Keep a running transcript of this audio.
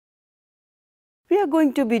we are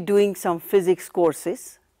going to be doing some physics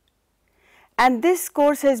courses, and this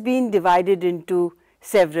course has been divided into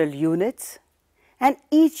several units, and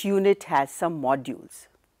each unit has some modules.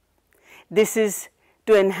 This is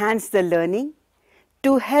to enhance the learning,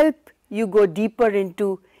 to help you go deeper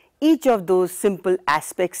into each of those simple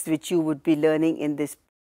aspects which you would be learning in this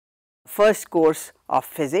first course of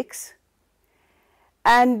physics.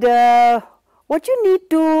 And what you need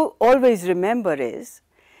to always remember is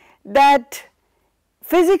that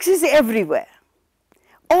physics is everywhere.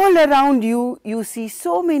 All around you, you see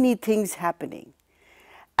so many things happening.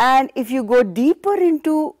 And if you go deeper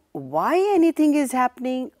into why anything is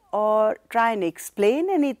happening or try and explain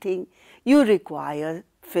anything, you require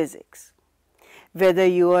physics. Whether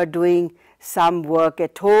you are doing some work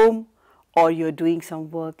at home, or you are doing some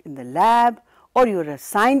work in the lab, or you are a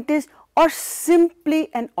scientist, or simply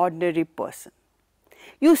an ordinary person,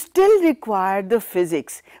 you still require the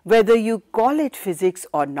physics, whether you call it physics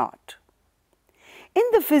or not. In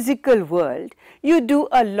the physical world, you do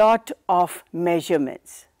a lot of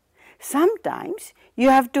measurements. Sometimes you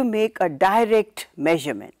have to make a direct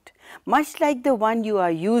measurement, much like the one you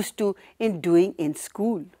are used to in doing in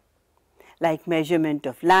school, like measurement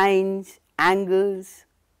of lines, angles.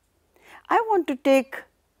 I want to take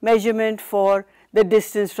measurement for the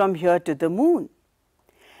distance from here to the moon.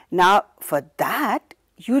 Now, for that,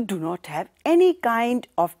 you do not have any kind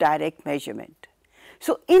of direct measurement.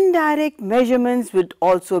 So, indirect measurements would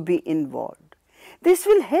also be involved. This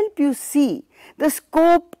will help you see the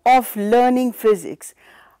scope of learning physics,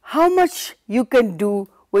 how much you can do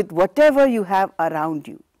with whatever you have around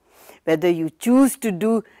you. Whether you choose to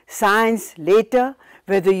do science later,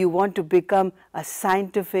 whether you want to become a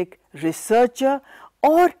scientific researcher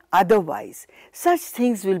or otherwise, such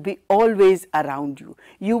things will be always around you.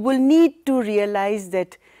 You will need to realize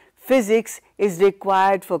that physics is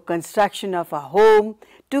required for construction of a home,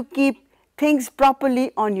 to keep things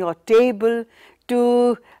properly on your table,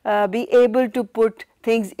 to be able to put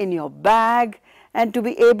things in your bag, and to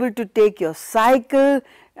be able to take your cycle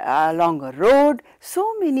along a road.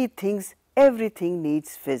 So many things, everything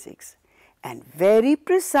needs physics, and very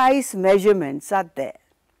precise measurements are there.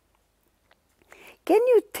 Can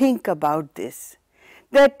you think about this,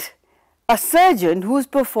 that a surgeon who is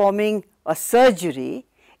performing a surgery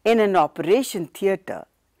in an operation theatre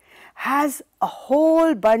has a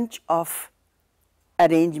whole bunch of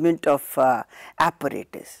arrangement of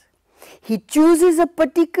apparatus. He chooses a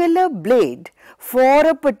particular blade for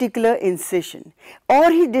a particular incision, or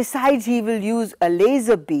he decides he will use a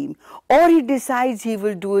laser beam, or he decides he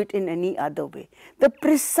will do it in any other way. The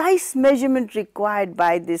precise measurement required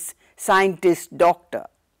by this scientist doctor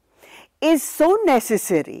is so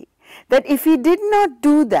necessary that if he did not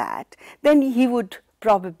do that, then he would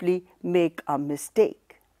probably make a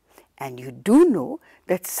mistake. And you do know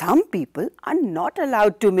that some people are not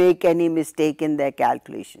allowed to make any mistake in their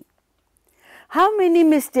calculation. How many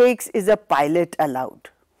mistakes is a pilot allowed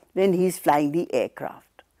when he is flying the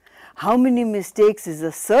aircraft? How many mistakes is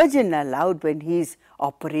a surgeon allowed when he is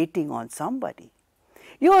operating on somebody?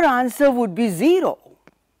 Your answer would be 0,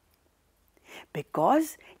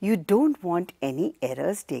 because you don't want any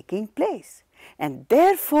errors taking place. And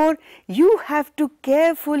therefore, you have to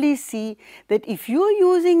carefully see that if you are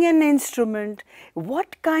using an instrument,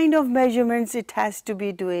 what kind of measurements it has to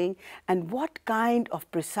be doing and what kind of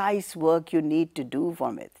precise work you need to do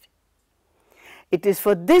from it. It is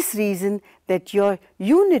for this reason that your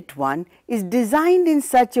Unit 1 is designed in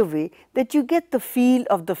such a way that you get the feel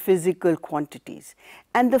of the physical quantities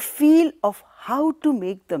and the feel of how to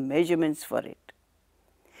make the measurements for it.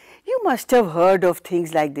 You must have heard of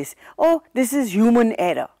things like this. Oh, this is human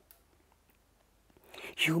error.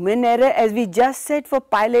 Human error, as we just said, for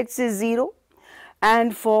pilots is 0,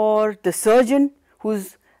 and for the surgeon who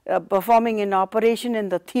is performing an operation in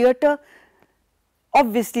the theatre,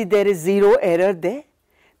 obviously there is 0 error there.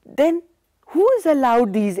 Then who is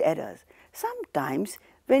allowed these errors? Sometimes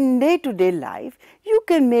when day-to-day life, you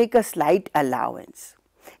can make a slight allowance.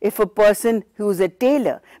 If a person who is a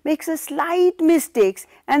tailor makes a slight mistakes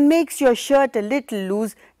and makes your shirt a little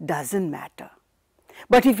loose, doesn't matter.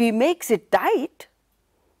 But if he makes it tight,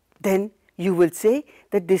 then you will say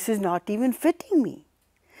that this is not even fitting me.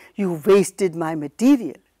 You wasted my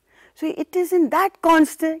material. So it is in that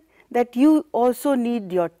context that you also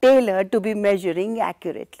need your tailor to be measuring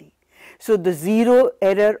accurately. So the 0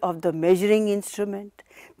 error of the measuring instrument,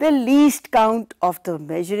 the least count of the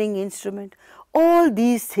measuring instrument, all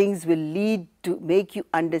these things will lead to make you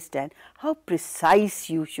understand how precise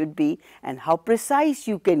you should be and how precise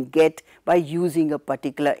you can get by using a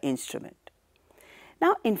particular instrument.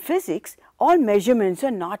 Now, in physics, all measurements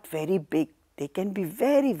are not very big. They can be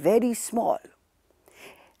very, very small.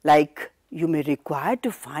 Like you may require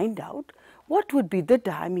to find out what would be the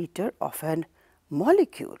diameter of a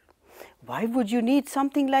molecule. Why would you need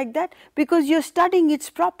something like that? Because you are studying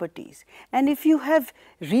its properties. And if you have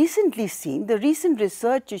recently seen, the recent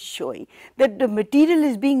research is showing that the material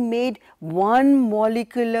is being made 1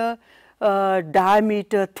 molecular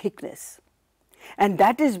diameter thickness. And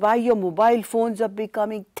that is why your mobile phones are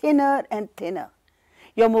becoming thinner and thinner.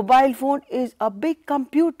 Your mobile phone is a big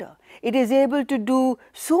computer. It is able to do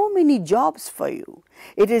so many jobs for you.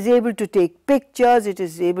 It is able to take pictures, it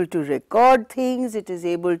is able to record things, it is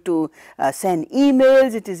able to send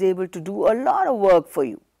emails, it is able to do a lot of work for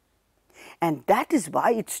you. And that is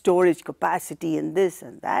why its storage capacity and this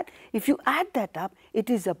and that, if you add that up, it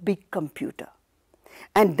is a big computer.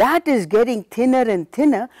 And that is getting thinner and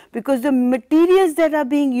thinner because the materials that are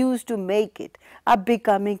being used to make it are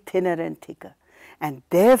becoming thinner and thicker. And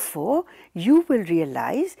therefore, you will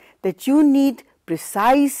realize that you need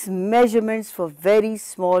precise measurements for very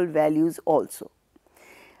small values also.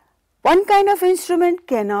 One kind of instrument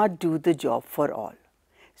cannot do the job for all.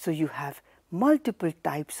 So, you have multiple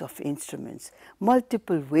types of instruments,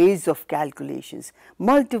 multiple ways of calculations,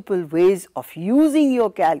 multiple ways of using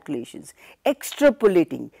your calculations,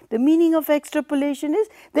 extrapolating. The meaning of extrapolation is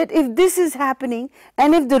that if this is happening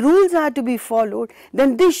and if the rules are to be followed,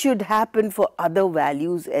 then this should happen for other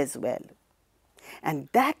values as well. And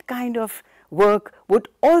that kind of work would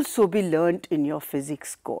also be learnt in your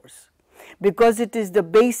physics course. Because it is the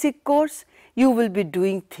basic course, you will be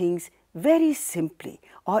doing things very simply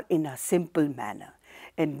or in a simple manner,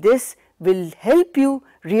 and this will help you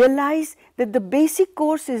realize that the basic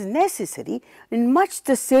course is necessary in much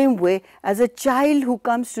the same way as a child who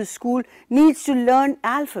comes to school needs to learn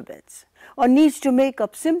alphabets or needs to make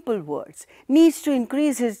up simple words, needs to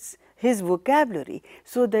increase his vocabulary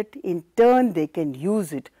so that in turn they can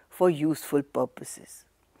use it for useful purposes.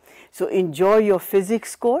 So, enjoy your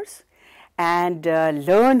physics course and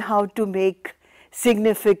learn how to make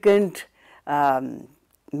significant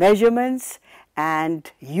measurements and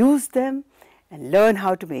use them, and learn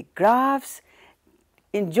how to make graphs.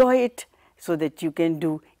 Enjoy it so that you can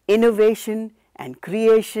do innovation and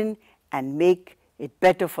creation and make it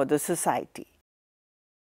better for the society.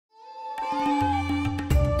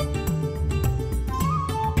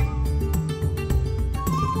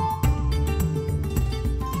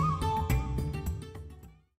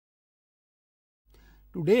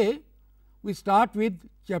 Today, we start with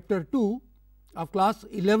chapter 2 of class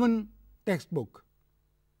 11 textbook.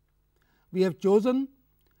 We have chosen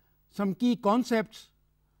some key concepts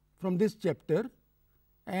from this chapter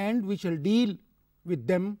and we shall deal with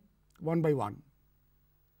them one by one.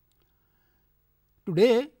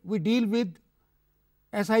 Today, we deal with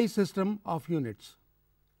SI system of units.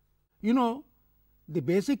 You know, the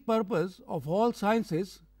basic purpose of all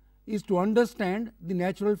sciences is to understand the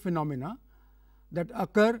natural phenomena that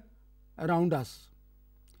occur around us.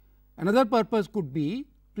 Another purpose could be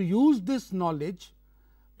to use this knowledge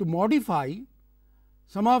to modify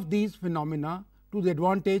some of these phenomena to the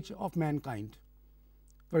advantage of mankind.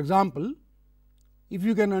 For example, if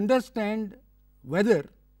you can understand weather,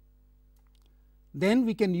 then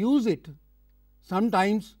we can use it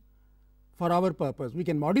sometimes for our purpose. We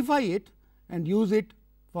can modify it and use it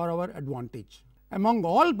for our advantage. Among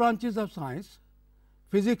all branches of science,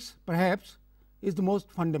 physics perhaps is the most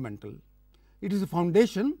fundamental. It is a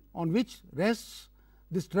foundation on which rests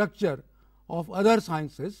the structure of other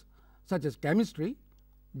sciences such as chemistry,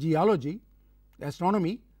 geology,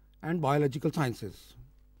 astronomy and biological sciences.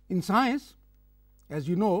 In science, as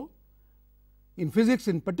you know, in physics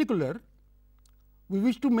in particular, we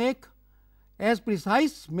wish to make as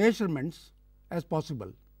precise measurements as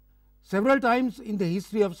possible. Several times in the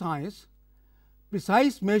history of science,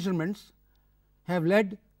 precise measurements have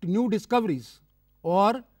led to new discoveries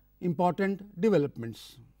or important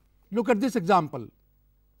developments. Look at this example.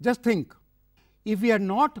 Just think, if we had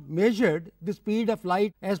not measured the speed of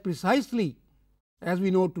light as precisely as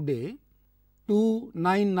we know today,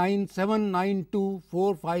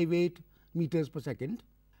 2997992,458 meters per second,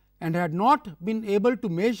 and had not been able to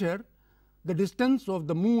measure the distance of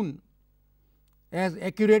the moon as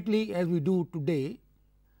accurately as we do today,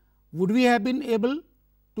 would we have been able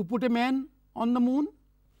to put a man on the moon?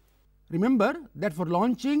 Remember that for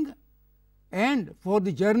launching and for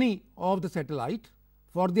the journey of the satellite,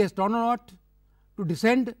 for the astronaut to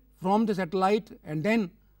descend from the satellite and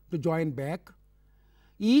then to join back,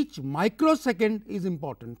 each microsecond is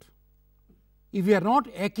important. If we are not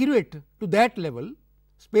accurate to that level,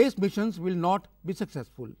 space missions will not be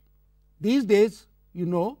successful. These days, you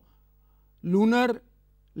know, lunar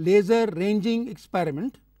laser ranging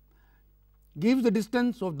experiment gives the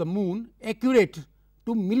distance of the moon accurate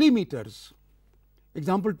to millimeters.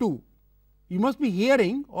 Example 2. You must be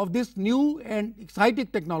hearing of this new and exciting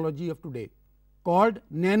technology of today called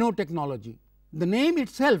nanotechnology. The name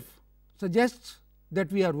itself suggests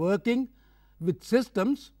that we are working with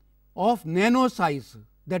systems of nano size,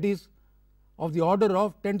 that is of the order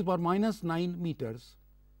of 10 to the power minus 9 meters.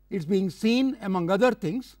 It is being seen among other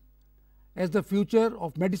things as the future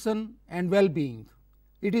of medicine and well-being.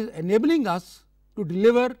 It is enabling us to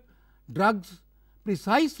deliver drugs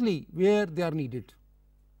precisely where they are needed.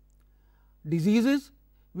 Diseases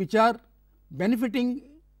which are benefiting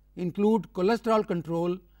include cholesterol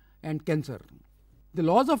control and cancer. The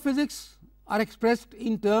laws of physics are expressed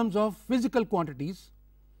in terms of physical quantities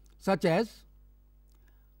such as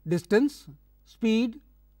distance, speed,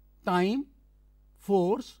 time,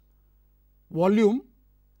 force, volume,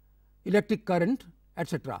 electric current,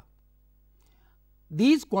 etc.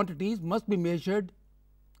 These quantities must be measured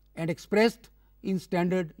and expressed in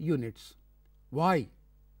standard units. Why?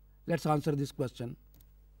 Let us answer this question.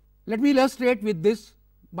 Let me illustrate with this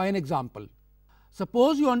by an example.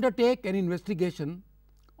 Suppose you undertake an investigation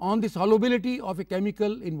on the solubility of a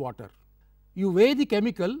chemical in water. You weigh the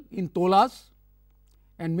chemical in tolas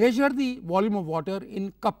and measure the volume of water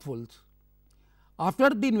in cupfuls. After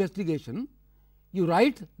the investigation, you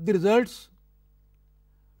write the results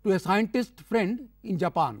to a scientist friend in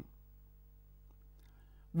Japan.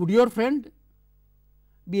 Would your friend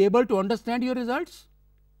be able to understand your results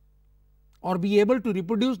or be able to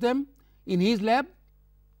reproduce them in his lab?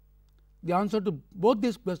 The answer to both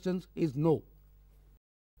these questions is no.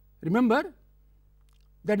 Remember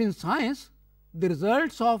that in science, the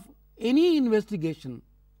results of any investigation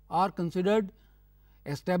are considered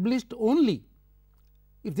established only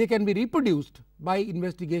if they can be reproduced by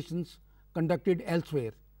investigations conducted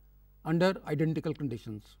elsewhere under identical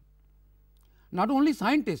conditions. Not only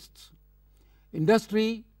scientists,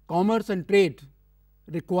 industry, commerce and trade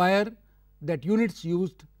require that units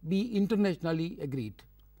used be internationally agreed.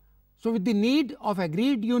 So, with the need of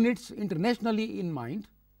agreed units internationally in mind,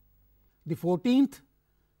 the 14th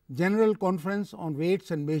General Conference on Weights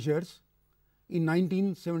and Measures in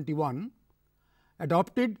 1971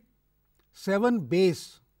 adopted 7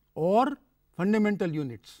 base or fundamental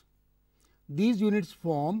units. These units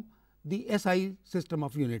form the SI system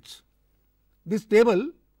of units. This table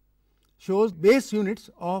shows base units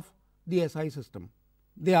of the SI system.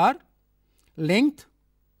 They are length,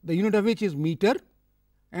 the unit of which is meter,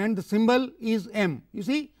 and the symbol is m. You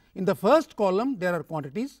see, in the first column there are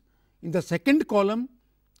quantities, in the second column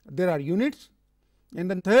there are units,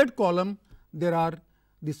 and in the third column there are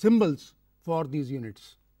the symbols for these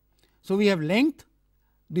units. So, we have length,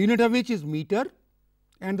 the unit of which is meter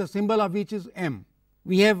and the symbol of which is m.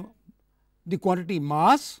 We have the quantity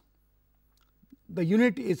mass, the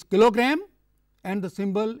unit is kilogram and the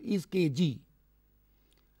symbol is kg.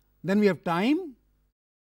 Then we have time,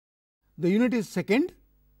 the unit is second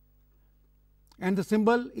and the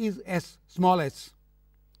symbol is s, small s.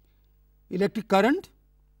 Electric current,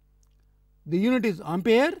 the unit is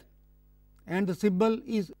ampere and the symbol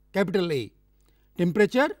is capital A.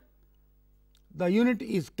 Temperature, the unit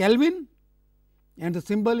is Kelvin and the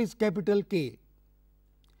symbol is capital K.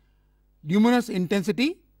 Luminous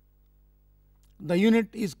intensity, the unit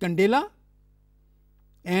is candela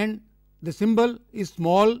and the symbol is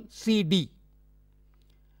small c d.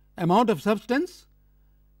 Amount of substance,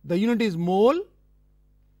 the unit is mole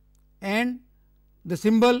and the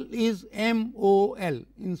symbol is MOL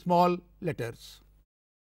in small letters.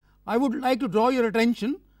 I would like to draw your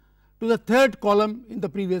attention to the third column in the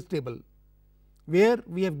previous table, where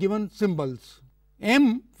we have given symbols.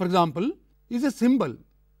 M, for example, is a symbol.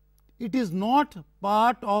 It is not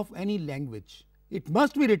part of any language. It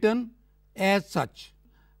must be written as such.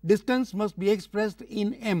 Distance must be expressed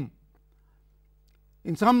in m.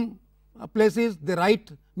 In some places they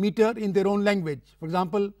write meter in their own language. For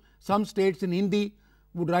example, some states in Hindi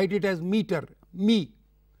would write it as meter, me.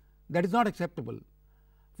 That is not acceptable.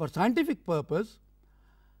 For scientific purpose,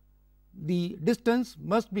 the distance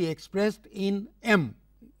must be expressed in m.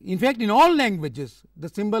 In fact, in all languages the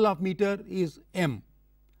symbol of meter is m,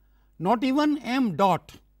 not even m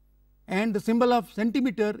dot, and the symbol of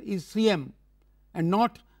centimeter is cm and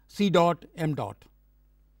not c dot m dot.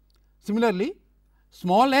 Similarly,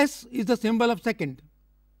 small s is the symbol of second.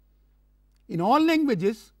 In all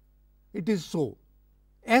languages it is so.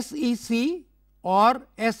 SEC or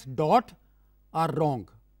S dot are wrong,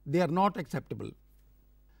 they are not acceptable.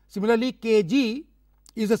 Similarly, kg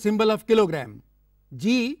is a symbol of kilogram,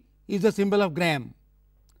 g is a symbol of gram.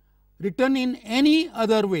 written in any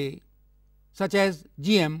other way such as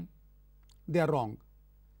GM, they are wrong.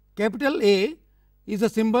 Capital A is a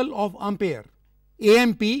symbol of ampere,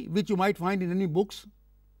 AMP, which you might find in any books,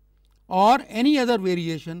 or any other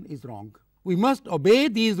variation is wrong. We must obey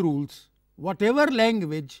these rules whatever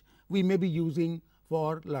language we may be using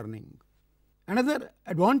for learning. Another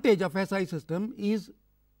advantage of SI system is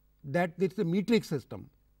that it is a metric system.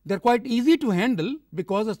 They are quite easy to handle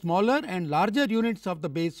because the smaller and larger units of the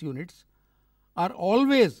base units are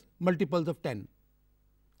always multiples of 10.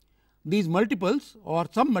 These multiples or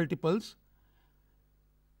some multiples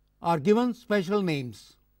are given special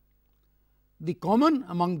names. The common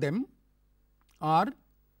among them are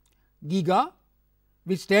giga,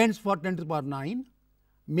 which stands for 10 to the power 9,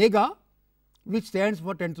 mega, which stands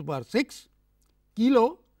for 10 to the power 6,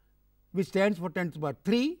 kilo, which stands for 10 to the power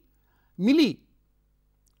 3, milli,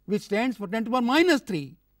 which stands for 10 to the power minus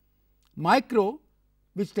 3, micro,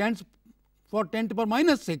 which stands for 10 to the power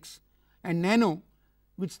minus 6, and nano,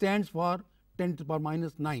 which stands for 10 to the power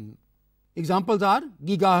minus 9. Examples are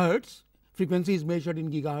gigahertz, frequency is measured in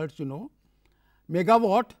gigahertz, you know,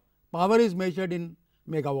 megawatt, power is measured in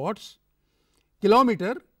megawatts,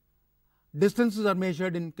 kilometer, distances are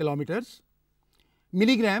measured in kilometers,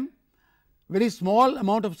 milligram, very small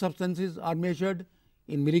amount of substances are measured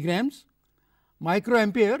in milligrams,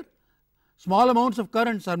 microampere, small amounts of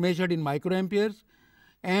currents are measured in microamperes,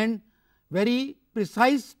 and very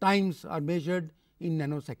precise times are measured in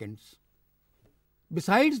nanoseconds.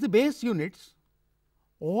 Besides the base units,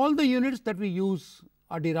 all the units that we use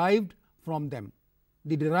are derived from them.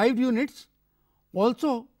 The derived units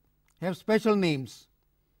also have special names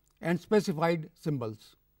and specified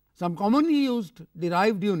symbols. Some commonly used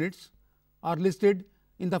derived units are listed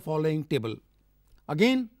in the following table.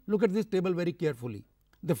 Again, look at this table very carefully.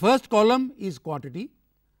 The first column is quantity,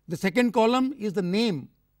 the second column is the name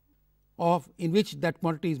of in which that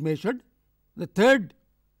quantity is measured, the third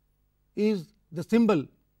is the symbol,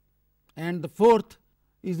 and the fourth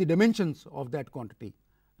is the dimensions of that quantity.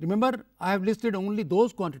 Remember, I have listed only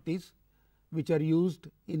those quantities which are used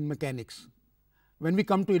in mechanics. When we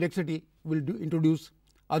come to electricity, we will introduce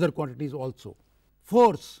other quantities also.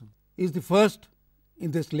 Force is the first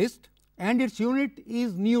in this list and its unit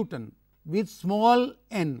is Newton with small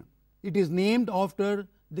n. It is named after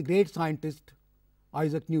the great scientist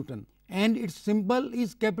Isaac Newton, and its symbol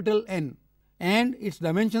is capital N, and its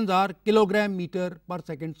dimensions are kilogram meter per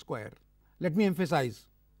second square. Let me emphasize,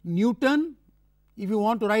 Newton, if you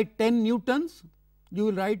want to write 10 newtons, you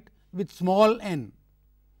will write with small n,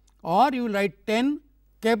 or you will write 10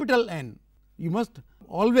 capital N. You must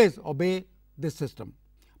always obey this system.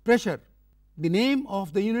 Pressure, the name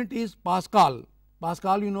of the unit is Pascal.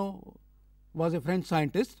 Pascal, you know, was a French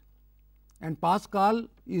scientist, and Pascal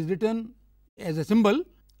is written as a symbol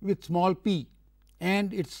with small p,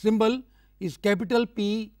 and its symbol is capital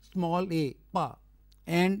P small a, pa,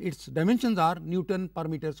 and its dimensions are Newton per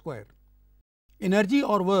meter square. Energy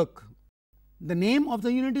or work, the name of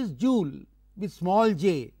the unit is joule with small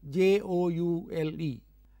j, Joule,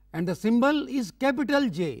 and the symbol is capital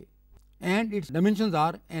J, and its dimensions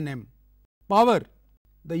are Nm. Power,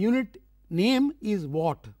 the unit name is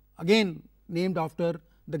watt, again named after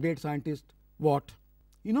the great scientist Watt.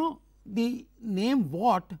 You know, the name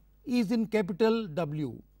watt is in capital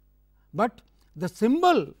W, but the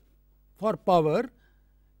symbol for power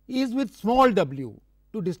is with small w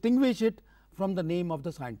to distinguish it from the name of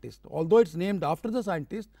the scientist. Although it is named after the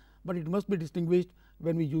scientist, but it must be distinguished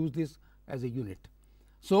when we use this as a unit.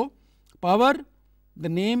 So, power, the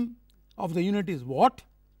name of the unit is watt,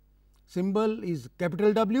 symbol is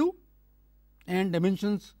capital W, and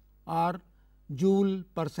dimensions are joule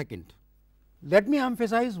per second. Let me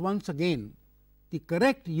emphasize once again the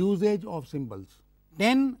correct usage of symbols.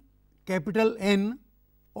 10 capital N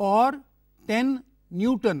or 10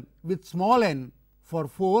 Newton with small n for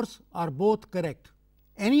force are both correct.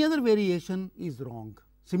 Any other variation is wrong.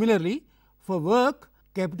 Similarly, for work,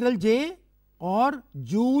 capital J or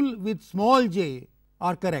joule with small j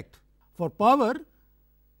are correct. For power,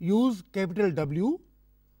 use capital W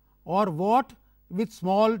or watt with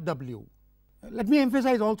small w. Let me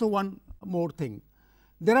emphasize also one more thing.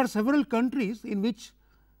 There are several countries in which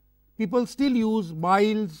people still use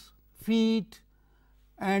miles, feet,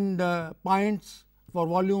 and pints for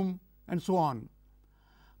volume and so on.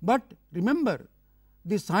 But remember,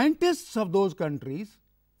 the scientists of those countries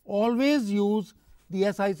always use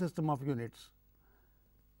the SI system of units.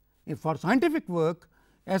 If for scientific work,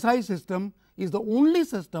 SI system is the only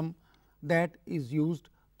system that is used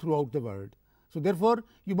throughout the world. So, therefore,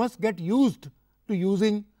 you must get used to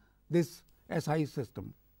using this SI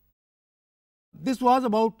system. This was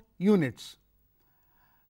about units.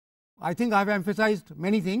 I think I have emphasized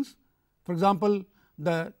many things. For example,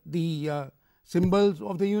 the symbols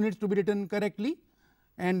of the units to be written correctly,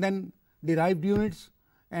 and then derived units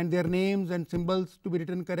and their names and symbols to be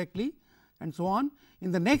written correctly, and so on.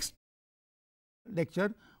 In the next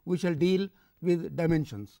lecture, we shall deal with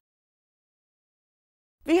dimensions.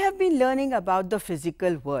 We have been learning about the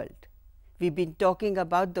physical world. We have been talking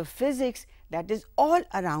about the physics that is all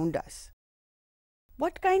around us.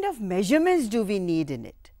 What kind of measurements do we need in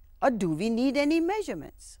it, or do we need any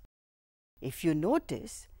measurements? If you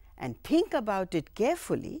notice and think about it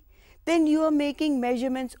carefully, then you are making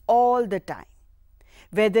measurements all the time,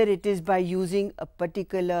 whether it is by using a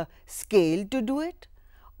particular scale to do it,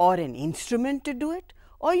 or an instrument to do it,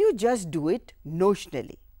 or you just do it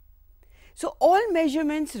notionally. So, all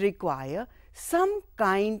measurements require some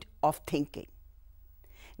kind of thinking.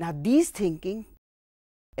 Now, these thinking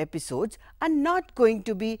episodes are not going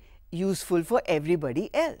to be useful for everybody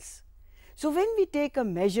else. So, when we take a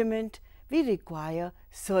measurement, we require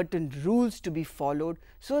certain rules to be followed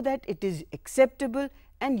so that it is acceptable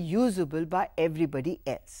and usable by everybody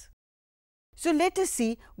else. So, let us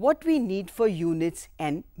see what we need for units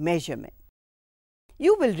and measurement.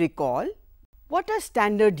 You will recall, what are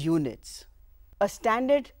standard units? A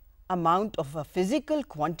standard amount of a physical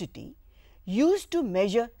quantity used to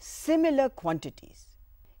measure similar quantities.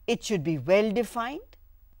 It should be well defined,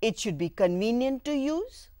 it should be convenient to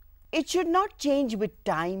use, it should not change with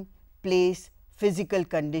time, place, physical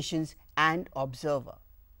conditions and observer.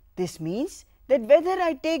 This means that whether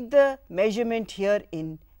I take the measurement here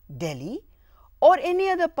in Delhi or any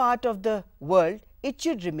other part of the world, it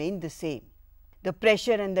should remain the same. The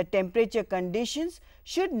pressure and the temperature conditions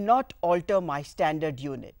should not alter my standard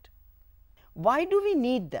unit. Why do we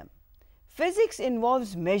need them? Physics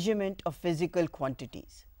involves measurement of physical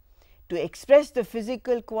quantities. To express the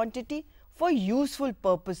physical quantity for useful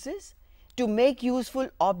purposes, to make useful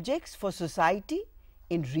objects for society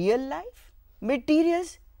in real life,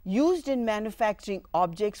 materials used in manufacturing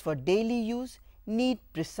objects for daily use need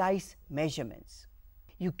precise measurements.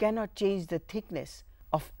 You cannot change the thickness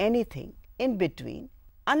of anything in between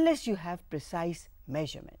unless you have precise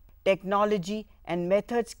measurement. Technology and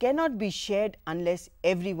methods cannot be shared unless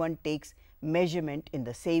everyone takes measurement in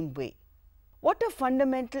the same way. What are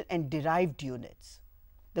fundamental and derived units?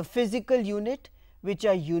 The physical unit, which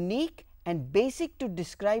are unique and basic to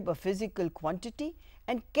describe a physical quantity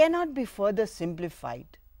and cannot be further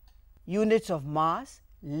simplified. Units of mass,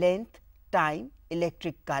 length, time,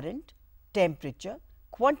 electric current, temperature,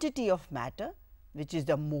 quantity of matter, which is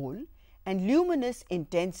the mole, and luminous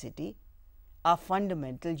intensity are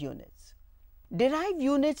fundamental units. Derived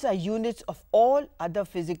units are units of all other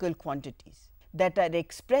physical quantities that are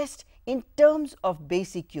expressed in terms of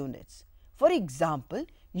basic units. For example,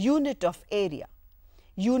 unit of area,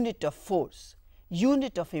 unit of force,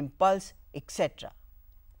 unit of impulse, etc.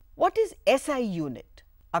 What is SI unit?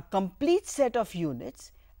 A complete set of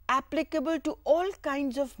units applicable to all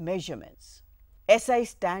kinds of measurements. SI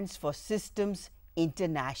stands for Systems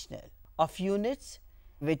International of Units,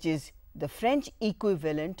 which is the French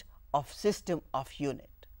equivalent of system of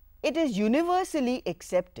unit. It is universally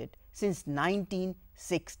accepted since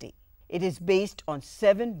 1960. It is based on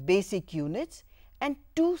 7 basic units and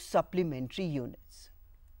 2 supplementary units.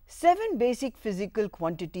 7 basic physical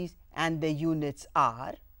quantities and their units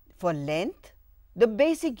are: for length, the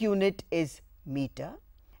basic unit is meter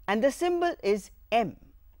and the symbol is m.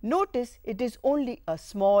 Notice it is only a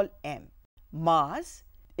small m. Mass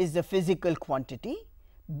is the physical quantity,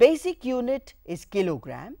 basic unit is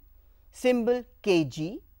kilogram, symbol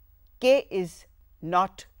kg, k is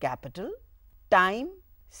not capital, time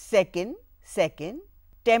second,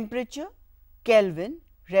 temperature Kelvin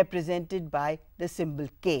represented by the symbol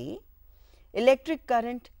K, electric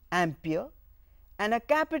current ampere and a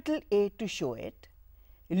capital A to show it,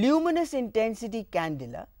 luminous intensity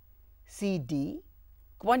candela CD,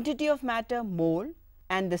 quantity of matter mole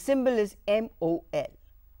and the symbol is MOL.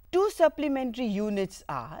 2 supplementary units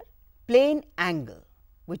are plane angle,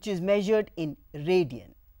 which is measured in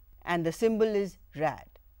radian and the symbol is rad.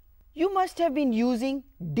 You must have been using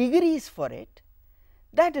degrees for it,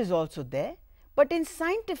 that is also there, but in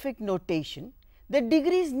scientific notation the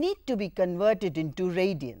degrees need to be converted into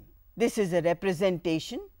radian. This is a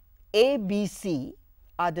representation. A, B, C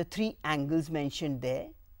are the 3 angles mentioned there.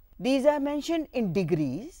 These are mentioned in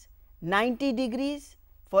degrees, 90 degrees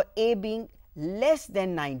for A being less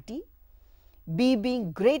than 90, B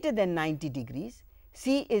being greater than 90 degrees,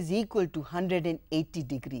 C is equal to 180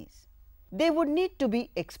 degrees. They would need to be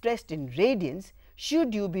expressed in radians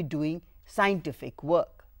should you be doing scientific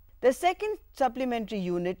work. The second supplementary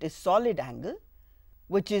unit is solid angle,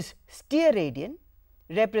 which is steeradian,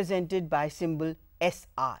 represented by symbol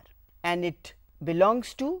SR, and it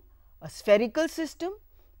belongs to a spherical system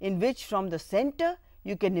in which from the center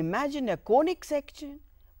you can imagine a conic section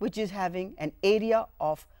which is having an area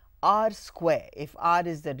of r square, if r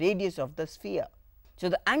is the radius of the sphere. So,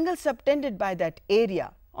 the angle subtended by that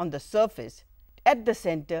area on the surface at the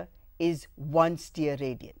center is 1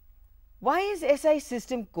 steeradian. Why is SI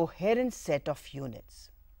system coherent set of units?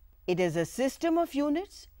 It is a system of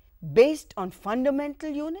units based on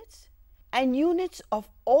fundamental units, and units of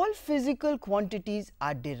all physical quantities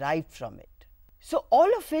are derived from it. So,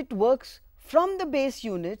 all of it works from the base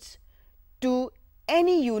units to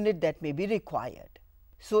any unit that may be required.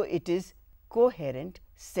 So, it is coherent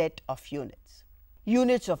set of units.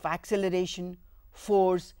 Units of acceleration,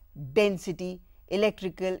 force, density,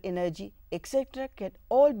 electrical energy, etc. can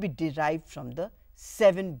all be derived from the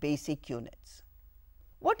 7 basic units.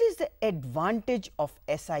 What is the advantage of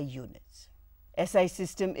SI units? SI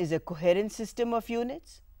system is a coherent system of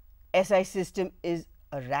units. SI system is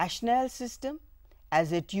a rational system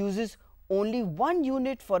as it uses only one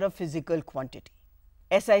unit for a physical quantity.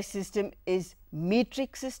 SI system is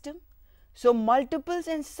metric system, so multiples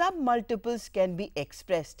and submultiples can be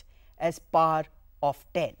expressed as power of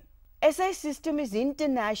 10. SI system is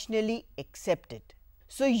internationally accepted,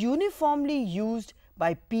 so uniformly used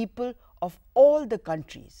by people of all the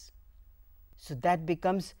countries. So, that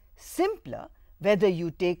becomes simpler whether you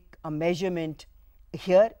take a measurement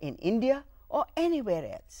here in India or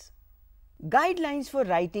anywhere else. Guidelines for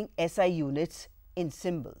writing SI units in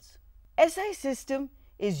symbols. SI system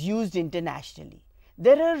is used internationally.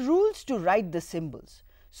 There are rules to write the symbols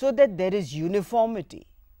so that there is uniformity.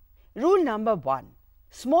 Rule number 1.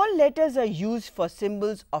 Small letters are used for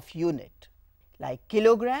symbols of unit like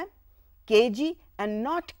kilogram, kg and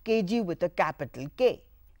not kg with a capital K,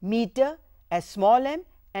 meter as small m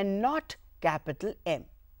and not capital M.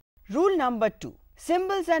 Rule number 2.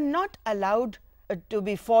 Symbols are not allowed to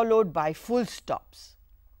be followed by full stops.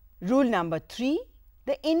 Rule number 3.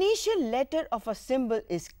 The initial letter of a symbol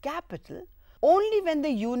is capital only when the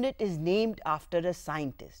unit is named after a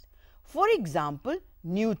scientist, for example,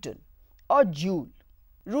 Newton or Joule.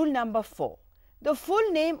 Rule number 4. The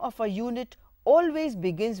full name of a unit always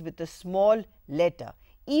begins with a small letter,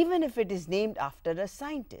 even if it is named after a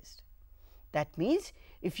scientist. That means,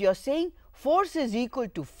 if you are saying force is equal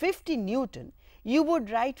to 50 Newton, you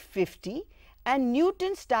would write 50 and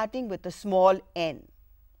Newton starting with a small n,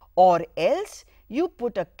 or else you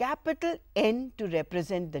put a capital N to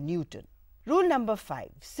represent the Newton. Rule number 5.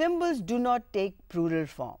 Symbols do not take plural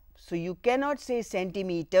form. So, you cannot say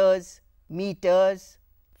centimeters, meters.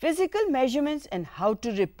 Physical measurements and how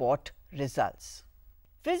to report results.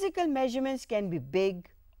 Physical measurements can be big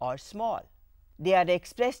or small. They are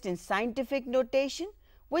expressed in scientific notation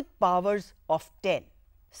with powers of 10.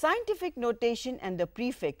 Scientific notation and the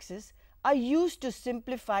prefixes are used to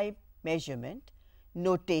simplify measurement,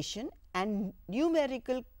 notation and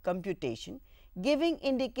numerical computation, giving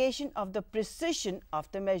indication of the precision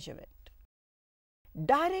of the measurement.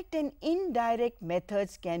 Direct and indirect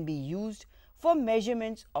methods can be used for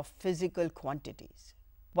measurements of physical quantities.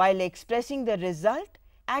 While expressing the result,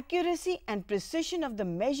 accuracy and precision of the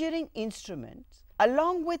measuring instruments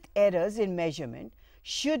along with errors in measurement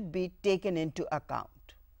should be taken into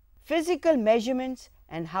account. Physical measurements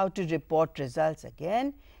and how to report results.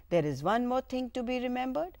 Again, there is one more thing to be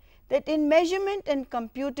remembered, that in measurement and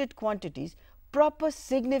computed quantities, proper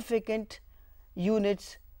significant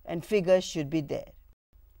units and figures should be there.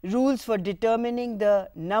 Rules for determining the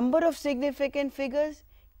number of significant figures,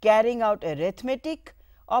 carrying out arithmetic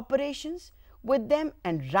operations with them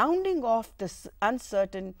and rounding off the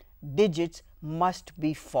uncertain digits must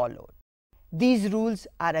be followed. These rules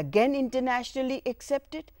are again internationally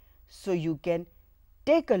accepted, so you can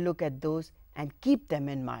take a look at those and keep them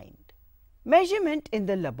in mind. Measurement in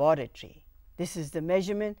the laboratory. This is the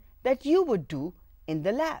measurement that you would do in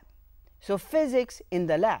the lab. So, physics in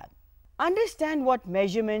the lab. Understand what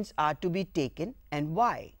measurements are to be taken and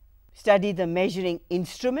why. Study the measuring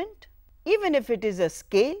instrument. Even if it is a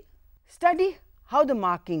scale, study how the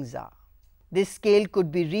markings are. This scale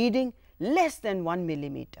could be reading less than 1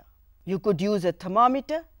 millimeter. You could use a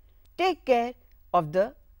thermometer. Take care of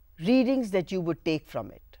the readings that you would take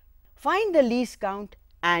from it. Find the least count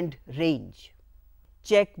and range.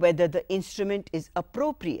 Check whether the instrument is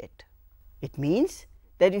appropriate. It means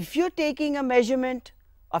that if you are taking a measurement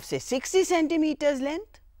of say 60 centimeters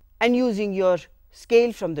length and using your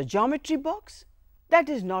scale from the geometry box, that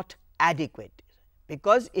is not adequate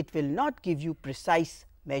because it will not give you precise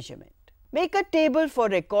measurement. Make a table for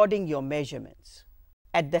recording your measurements.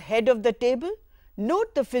 At the head of the table,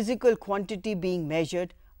 note the physical quantity being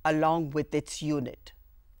measured along with its unit.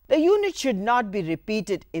 The unit should not be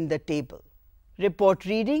repeated in the table. Report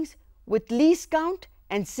readings with least count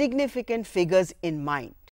and significant figures in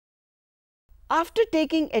mind. After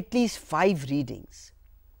taking at least 5 readings,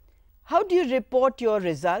 how do you report your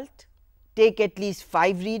result? Take at least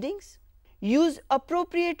 5 readings. Use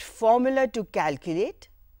appropriate formula to calculate.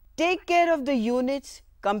 Take care of the units,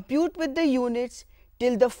 compute with the units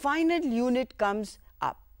till the final unit comes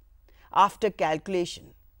up after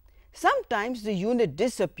calculation. Sometimes the unit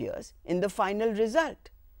disappears in the final result,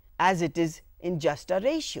 as it is in just a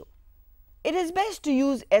ratio. It is best to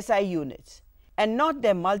use SI units and not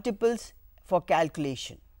their multiples for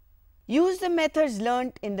calculation. Use the methods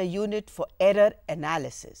learnt in the unit for error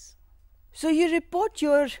analysis. So you report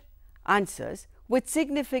your answers with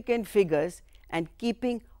significant figures and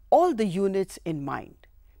keeping all the units in mind,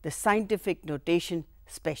 the scientific notation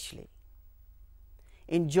especially.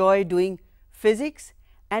 Enjoy doing physics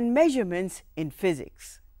and measurements in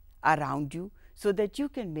physics around you so that you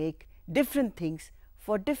can make different things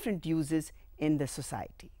for different uses in the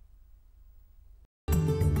society.